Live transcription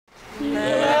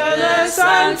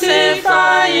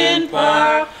sanctifying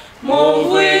power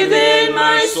move within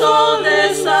my soul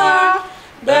desire,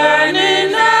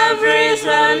 burning every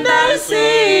tendency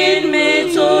in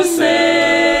me to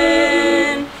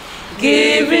sin,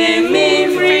 giving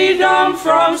me freedom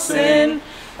from sin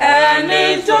and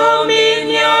a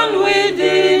dominion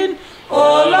within.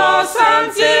 Oh Lord,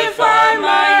 sanctify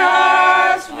my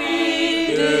heart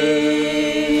within.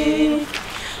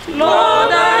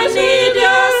 Lord, I need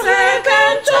your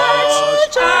second touch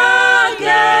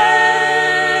again.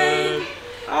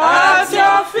 At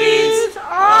your feet,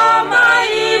 all my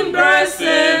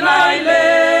embracing I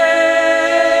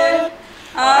lay.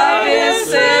 I've been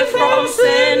saved from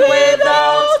sin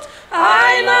without.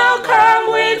 I now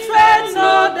come with faith,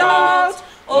 no doubt.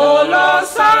 Oh Lord,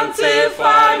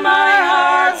 sanctify my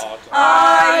heart,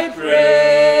 I pray.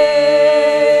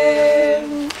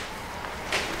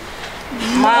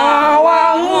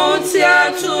 Mawahutia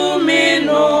to me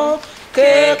no,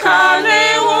 ke kane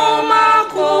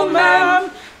umakumem,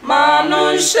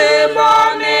 manun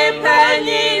shebane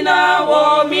penina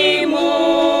womimu.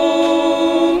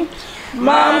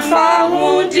 Mamfa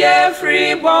hudie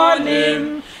free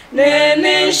bonim,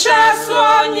 nene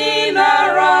shasoni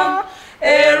nara.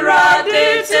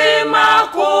 Eradite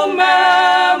makume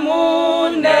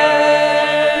munde,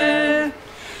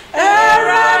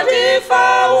 eradifa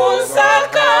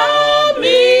usaka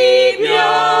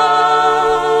mibyo,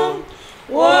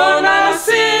 wona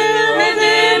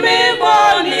simidi mi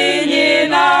boni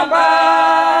nyinaba,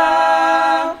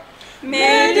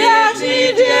 media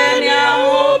jidenya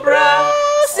ubra,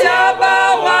 siaba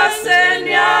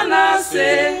wasenya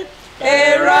nase.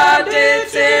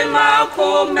 Eradite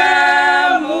makume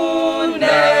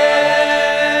munde,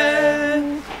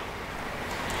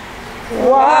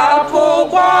 wapo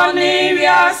kwani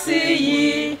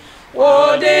vyasiyi,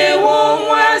 wode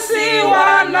wumwesi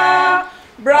wana,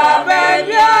 brabe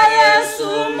vya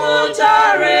Yesu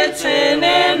mujarete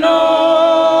neno,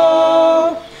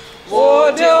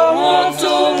 wode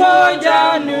wuntu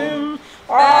mojanum,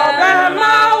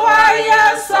 abema wa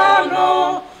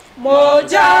Yesano,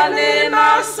 mojani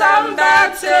na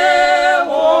sambate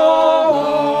wo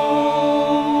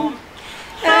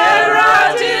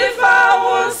eradifa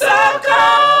usaka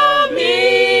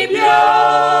mibyo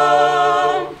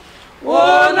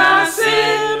wona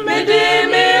simidi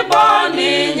mi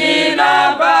boni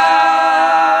nyinaba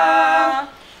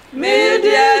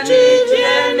midie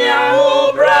jijeni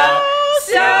ahubra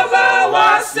siaba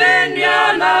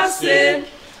wasenya nasi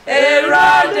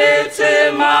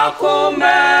eradite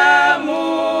makume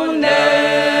munde,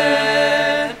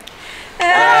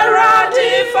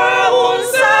 eradifa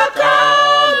unsaka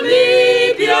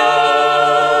mibyo,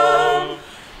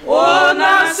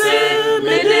 wona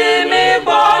simidi mi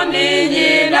boni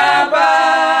nyinaba,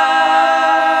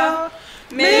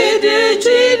 midi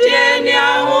jideni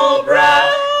ahubra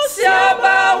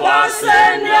siaba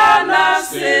wasenya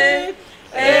nasi.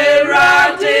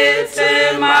 Eradite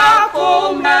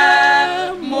makume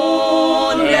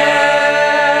munye.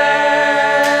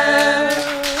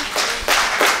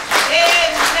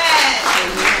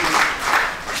 Amen.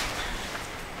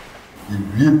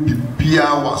 Ibi bibia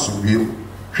waso wiem.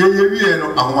 Hwe yewie no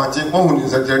ahomache ohun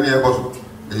nsajani e boso.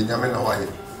 Enyame na waye.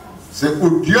 Se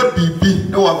odua bibi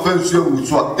na wa fa nsu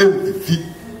awuso a emfifi.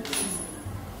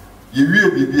 Yewie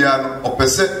bibia no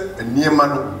opese eniema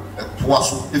no etoa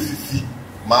so efifi.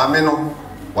 Maame no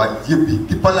wa yebi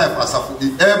deeper life asafo e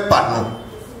eba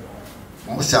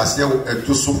no mo se ase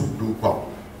eto so do kwa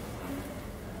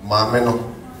maame no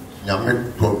nyame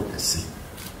do esi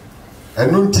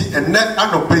enu nti enne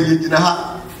anope ye gina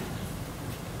ha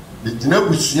bi gina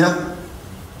busua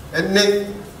enne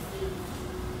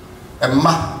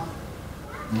emma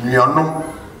nuanom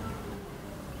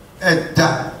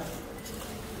eda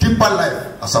deeper life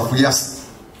asafo yas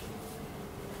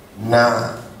na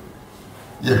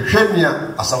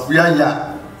yehwenia asafuya ya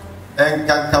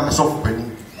enkanka sofpani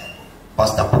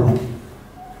pastor popo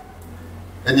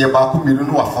eni ba ku milu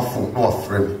no afafo no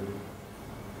afrem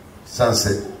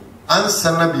sanse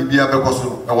ansa na bibia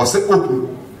bekoso e wo se opu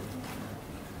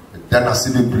dana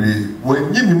sibibre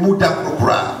wanyi mi muda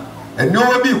kokura eni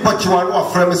o bi kwachiwa no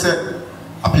afrem se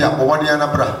apia bowade ana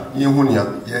bra yehunia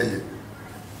yeye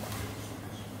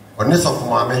oni sofu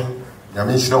maame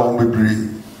nyame hira wo bebre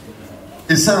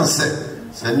isanse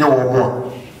senye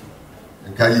womo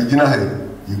nka yigina ha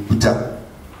yikuta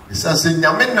isanse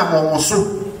nyame na momoso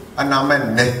anama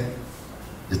nne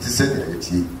etise ya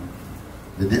eti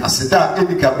de aseda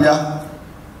enikabia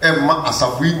emma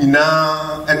asafu nyina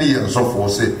ene yensofo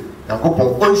se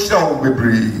yakopon onhira wo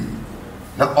bebre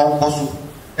na onkoso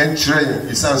enchire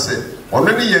isanse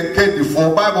ono ne yenka difo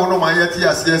bible no ma yeti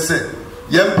ase ese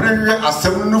Yemprehwe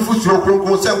asem nufu so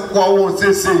kronkron se kwa won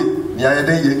sese ni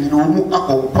ayede ye ni omu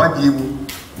akompade mu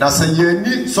na se ye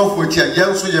ni sofo chi ye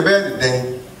nso ye be de den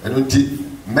eno nti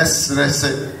mesre se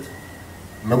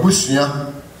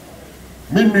mabusua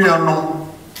minuanom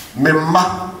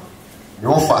memma ne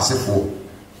ofa asefo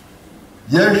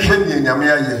ye hwe ni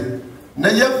nyame aye na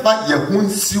ye ba ye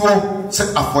hunsiwo se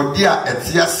afode a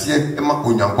etiase e ma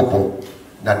onyankopon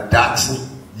na dachi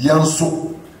ye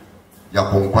nso ya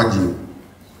konkwaje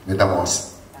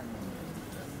Medamos.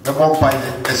 The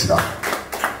Bompire Esra.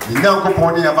 The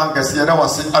Yankopon ya banka si na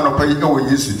wase anopa yi ewo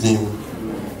Yesu din.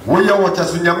 Wo ya wo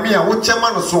chasunya me a wo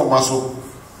chema no so maso.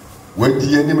 We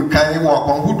di anim kan wo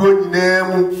akwanhudo nyina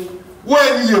mu. Wo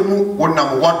ani yemu wo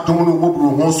nam wadom no wo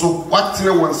buru ho so. Watene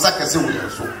wo nsakase wo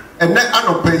so. Ene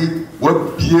anopa yi wo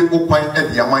bie okwan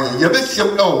e dia man ye be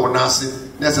hyem e wo na ase.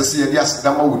 Na sese ye di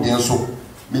asedama wo din so.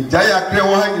 Mijaya kre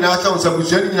wo ha nyina acha wonsa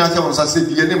busuani nyina acha wonsa se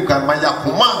die nim kan ma ya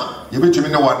koma ye betumi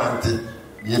ne wanante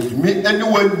ye tumi eni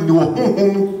wani wo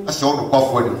honhom acha wo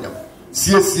kwafo ani nyam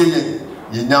siesie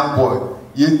ye nyambo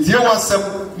ye tie wasem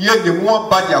ye de mu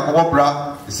abadi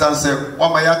akobobra isanse wa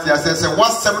ma ya tie asese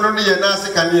wasem no ne ye na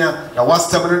ase kanea na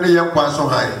wasem no ne ye nkwan so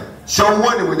han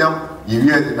hyewo ni munyam ye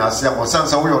wie de na ase am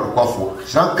sansa wo ye kwafo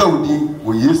hranka udi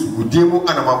wo Yesu udi mu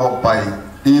anamabo pai.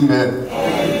 Amen.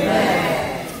 Amen.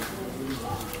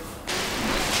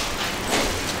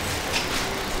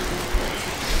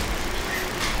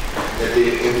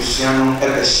 The Luciano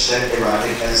ever shed around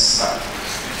against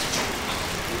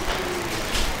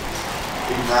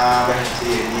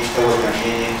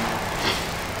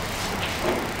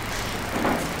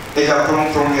they are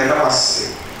from the Lavasi.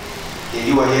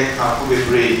 You are here, can't be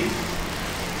brave.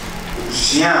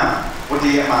 Lucian, what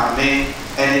they are made,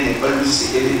 and in the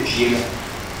Lucy, any PM.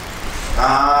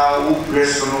 Who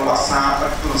press on our son,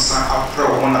 after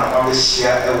one of the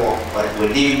share a walk, but we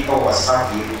name our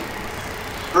Sackey.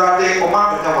 Brother,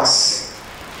 Obaapanin was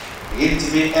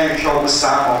intimate and show the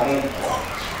sound of moon.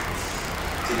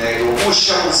 Today, the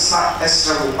show sat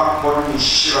Esther Obaapanin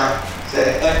Shira,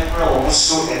 the emperor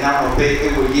also, and now obey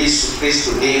every Yesu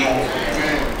Christ name.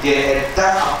 The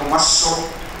attack of Maso,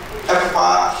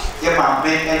 Emma, Yama,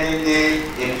 any day,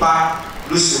 the bar,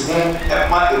 Lucy Moon,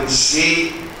 Emma, the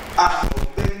Boucher, after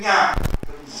Benya,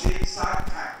 the Boucher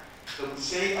Sackey, the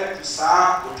Boucher at the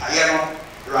Sa, the Tireless.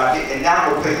 And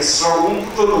now we pay strong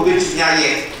to the witch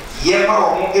Yaye.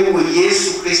 Yema or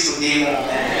Yesu Christ name.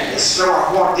 The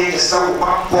straw one day, the soul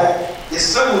one pop, the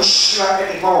soul shot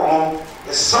any more.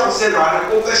 The soul said, I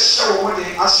over show what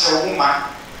they usher woman.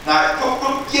 Now,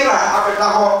 don't get a habit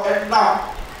and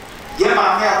now.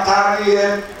 Yema, Tari,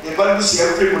 the Balusi,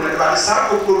 every one, but the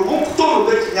Sarpong won't do the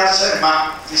witch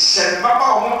Yashema. The shed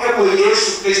Mama or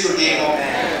Yesu Christ name.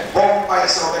 Bomb by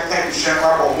some of the kind of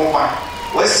Shema or woman.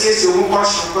 What's this? You want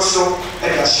to so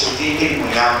and I should be in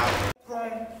now.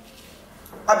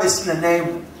 I've seen a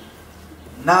name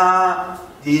now.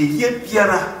 The year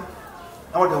Piera,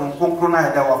 now the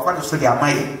Concrona that were father so they are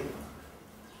mine.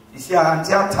 You see, I'm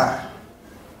theatre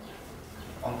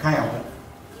on Kayan.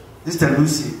 This is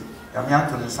Lucy, I'm young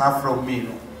to the south from me.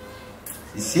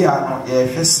 You see, I know,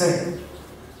 yes, say,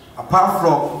 apart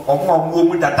from more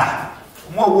woman that die,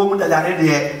 more woman that are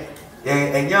there.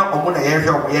 And young woman, I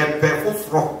have been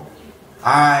for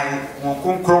I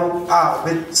won't come out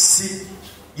with see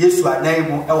yes, I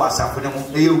name I was up for them.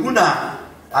 Huna,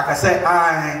 like I say,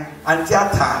 I and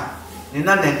theatre, the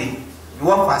nanny, you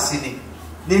want fascinating,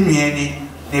 Nini,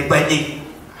 the Benny,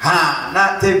 ha,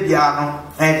 not Tebiano,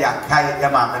 and ya Kai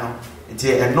Yamano,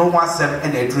 and no one sem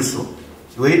and a drusso.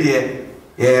 You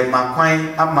dear, my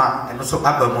quine, Amma, and also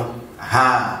Abamo,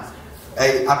 ha,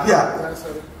 a Apia.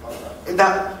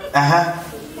 That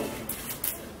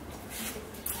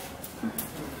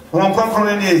won't come from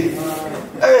any.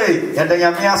 Hey, and I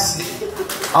am yes.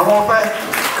 I won't pay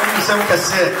some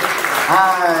cassette. I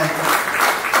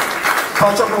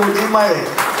touch up with my.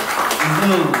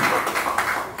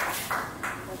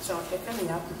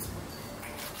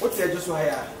 What's the just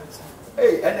why?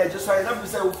 Hey, and I just I never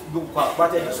say but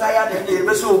I just I had a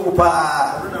vessel.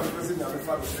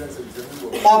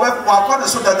 Or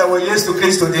so that I will use to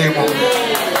Christ today.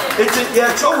 It's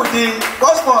a show with the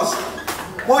cosmos.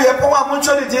 We are power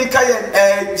mutually dinka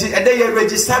and they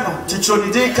register to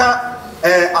Chodinka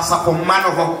as a command.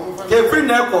 Every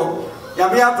never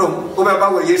Yamiatum, whoever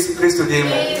will use to Christ today.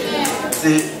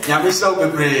 The Yamisha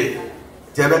will pray.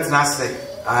 Jabet Nase,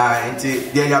 and the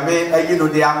Yame, you know,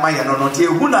 they are my and not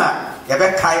Huna.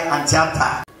 Kai and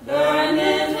Chata.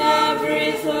 Burning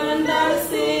every son that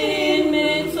sin me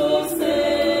to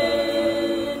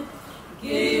sin,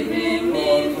 giving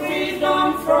me freedom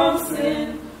from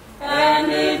sin, and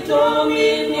a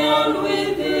dominion done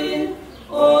within.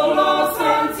 Oh Lord,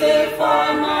 sanctify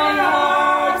my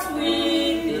heart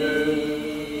within.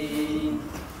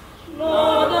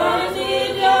 Lord, I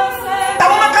need your sacrifice.